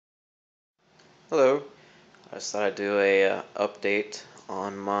Hello. I just thought I'd do a update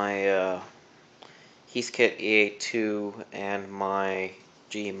on my Heathkit EA-2 and my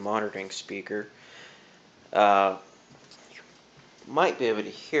G monitoring speaker. Might be able to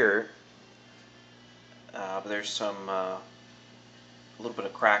hear it, but there's a little bit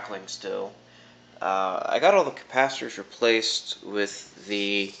of crackling still. I got all the capacitors replaced with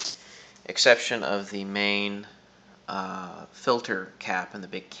the exception of the main filter cap in the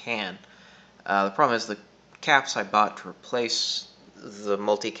big can. The problem is the caps I bought to replace the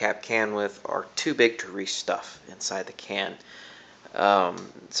multi-cap can with are too big to restuff inside the can.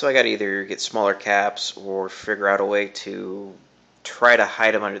 So I got to either get smaller caps or figure out a way to try to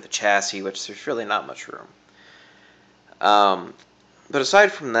hide them under the chassis, which there's really not much room. But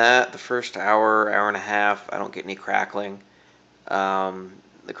aside from that, the first hour and a half, I don't get any crackling.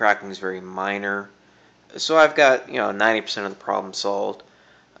 The crackling is very minor. So I've got 90% of the problem solved.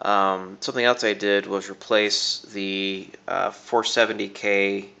 Something else I did was replace the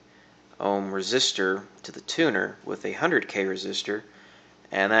 470k ohm resistor to the tuner with a 100k resistor,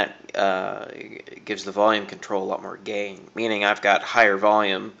 and that gives the volume control a lot more gain, meaning I've got higher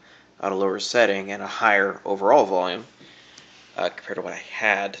volume at a lower setting and a higher overall volume compared to what I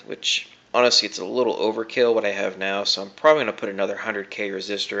had, which honestly it's a little overkill what I have now, so I'm probably going to put another 100k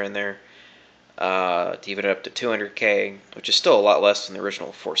resistor in there to even it up to 200k, which is still a lot less than the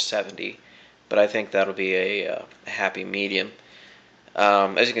original 470, but I think that'll be a happy medium.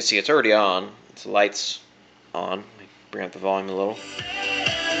 As you can see, it's already on. It's the lights on. Let me bring up the volume a little.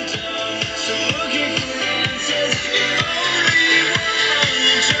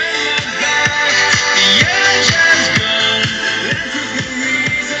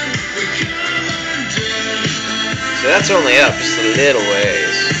 So that's only up just a little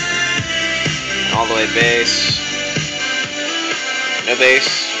ways. All the way bass. No bass.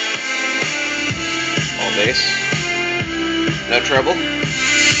 All bass. No treble.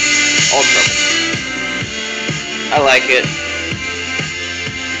 All treble. I like it.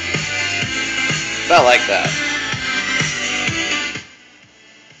 About like that.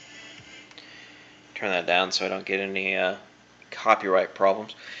 Turn that down so I don't get any copyright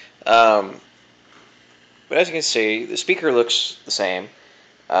problems. But as you can see, the speaker looks the same.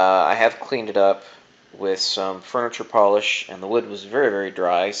 I have cleaned it up with some furniture polish, and the wood was very, very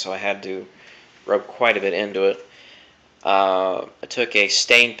dry, so I had to rub quite a bit into it. I took a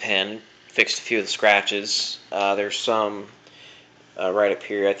stain pen, fixed a few of the scratches. There's some right up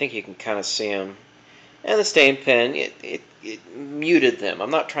here. I think you can kind of see them. And the stain pen, it muted them.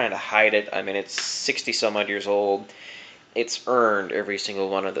 I'm not trying to hide it. I mean, it's 60-some odd years old. It's earned every single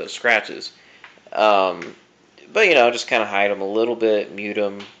one of those scratches. But, just kind of hide them a little bit, mute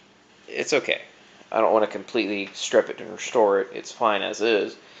them. It's okay. I don't want to completely strip it and restore it. It's fine as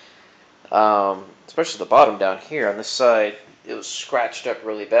is. Especially the bottom down here on this side, it was scratched up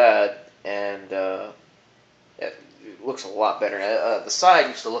really bad, and it looks a lot better. The side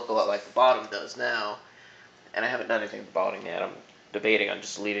used to look a lot like the bottom does now, and I haven't done anything to the bottom yet. I'm debating on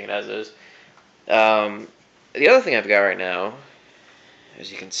just leaving it as is. The other thing I've got right now,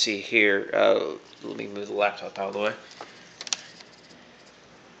 as you can see here, let me move the laptop out of the way.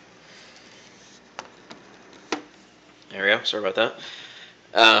 There we go, sorry about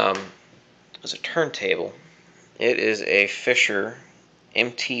that. It's a turntable. It is a Fisher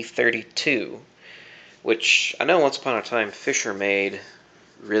MT32, which I know once upon a time Fisher made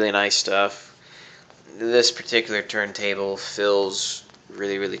really nice stuff. This particular turntable feels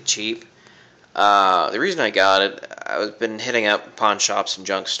really, really cheap. The reason I got it, I've been hitting up pawn shops and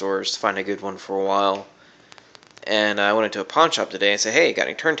junk stores to find a good one for a while. And I went into a pawn shop today and said, hey, got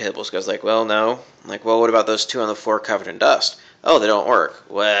any turntables? The guy's like, well, no. I'm like, well, what about those two on the floor covered in dust? Oh, they don't work.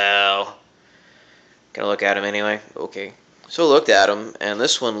 Well, gonna look at them anyway? Okay. So I looked at them, and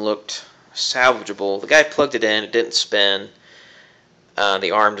this one looked salvageable. The guy plugged it in, it didn't spin.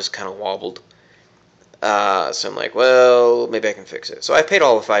 The arm just kind of wobbled. So I'm like, well, maybe I can fix it. So I paid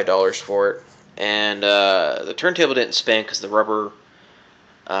all the $5 for it. And the turntable didn't spin because the rubber,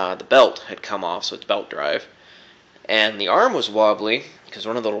 the belt had come off, so it's belt drive. And the arm was wobbly because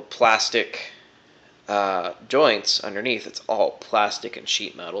one of the little plastic joints underneath, it's all plastic and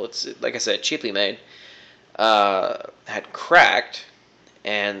sheet metal. It's, like I said, cheaply made. Had cracked,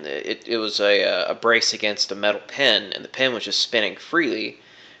 and it was a brace against a metal pin, and the pin was just spinning freely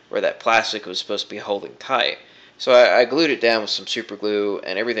where that plastic was supposed to be holding tight. So I glued it down with some super glue,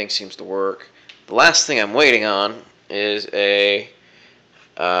 and everything seems to work. The last thing I'm waiting on is a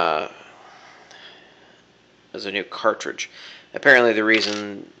new cartridge. Apparently the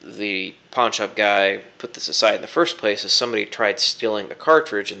reason the pawn shop guy put this aside in the first place is somebody tried stealing the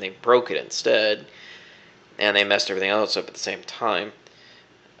cartridge and they broke it instead, and they messed everything else up at the same time.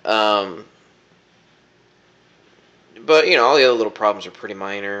 But, all the other little problems are pretty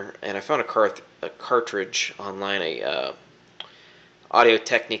minor, and I found a cartridge online, a Audio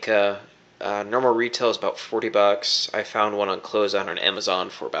Technica. Normal retail is about $40. I found one on closeout on Amazon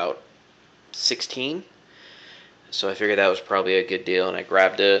for about $16. So I figured that was probably a good deal, and I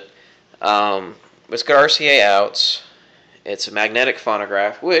grabbed it. It's got RCA outs. It's a magnetic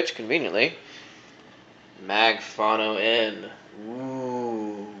phonograph, which, conveniently, mag phono in.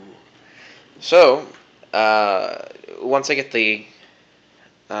 Ooh. So, once I get the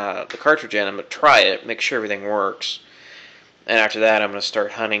cartridge in, I'm going to try it, make sure everything works. And after that, I'm going to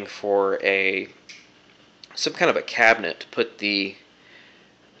start hunting for some kind of a cabinet to put the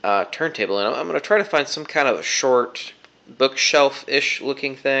turntable in. I'm going to try to find some kind of a short bookshelf-ish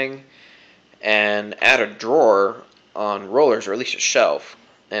looking thing and add a drawer on rollers, or at least a shelf,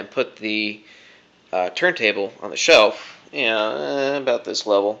 and put the turntable on the shelf, about this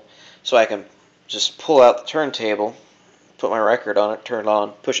level, so I can just pull out the turntable, put my record on it, turn it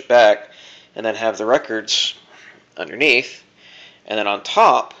on, push it back, and then have the records underneath. And then on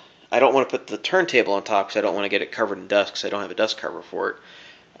top, I don't want to put the turntable on top because I don't want to get it covered in dust because I don't have a dust cover for it.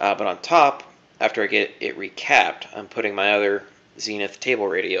 But on top, after I get it recapped, I'm putting my other Zenith table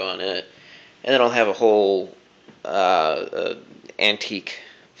radio on it, and then I'll have a whole antique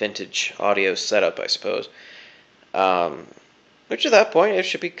vintage audio setup, I suppose. Which at that point, it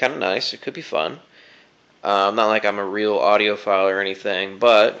should be kind of nice. It could be fun. Not like I'm a real audiophile or anything,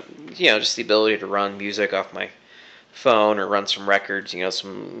 but, just the ability to run music off my phone or run some records,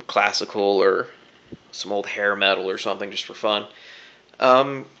 some classical or some old hair metal or something just for fun.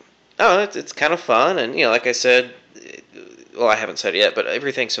 It's kind of fun, and, like I said, well, I haven't said it yet, but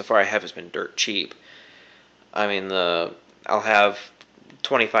everything so far I have has been dirt cheap. I mean, I'll have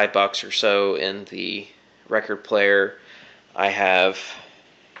 $25 or so in the record player. I have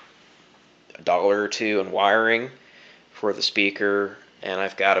 $1 or $2 in wiring for the speaker, and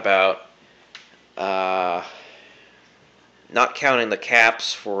I've got about, not counting the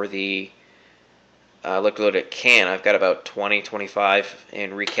caps for the electrolytic can, I've got about 20-25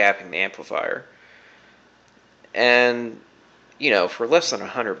 in recapping the amplifier. And, for less than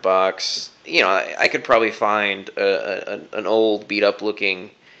 $100, I could probably find an old, beat-up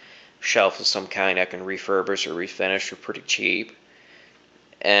looking shelf of some kind I can refurbish or refinish for pretty cheap.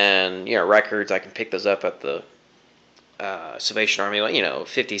 And, records, I can pick those up at the Salvation Army,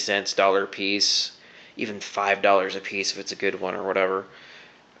 50 cents, $1 a piece, even $5 a piece if it's a good one or whatever.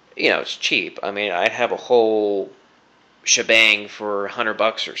 It's cheap. I mean, I'd have a whole shebang for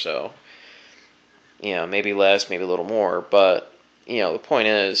 $100 or so. Maybe less, maybe a little more, but, the point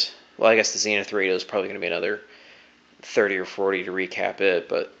is, well, I guess the Zenith radio is probably going to be another 30 or 40 to recap it,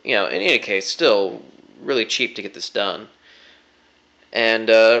 but, in any case, still really cheap to get this done. And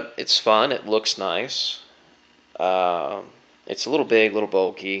it's fun, it looks nice. It's a little big, a little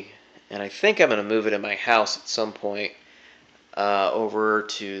bulky, and I think I'm going to move it in my house at some point over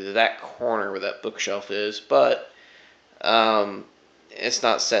to that corner where that bookshelf is, but it's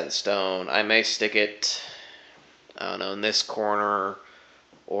not set in stone. I may stick it, I don't know, in this corner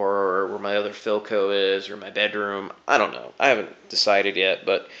or where my other Philco is, or my bedroom. I don't know. I haven't decided yet,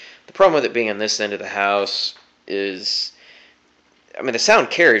 but the problem with it being on this end of the house is, I mean, the sound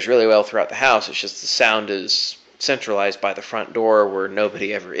carries really well throughout the house. It's just the sound is centralized by the front door where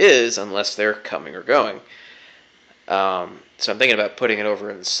nobody ever is unless they're coming or going. So I'm thinking about putting it over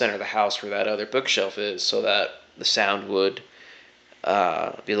in the center of the house where that other bookshelf is, so that the sound would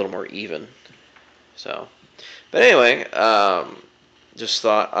be a little more even. So, but anyway, just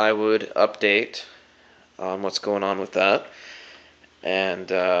thought I would update on what's going on with that. And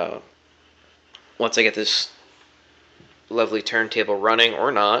once I get this lovely turntable running,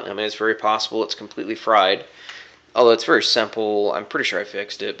 or not, I mean, it's very possible it's completely fried. Although it's very simple. I'm pretty sure I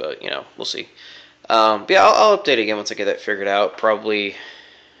fixed it, but, we'll see. But yeah, I'll update again once I get that figured out. Probably,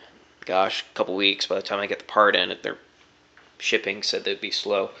 gosh, a couple weeks by the time I get the part in. Their shipping said they'd be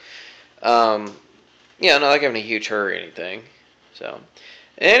slow. Yeah, not like I'm in a huge hurry or anything. So,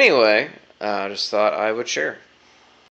 anyway, I just thought I would share.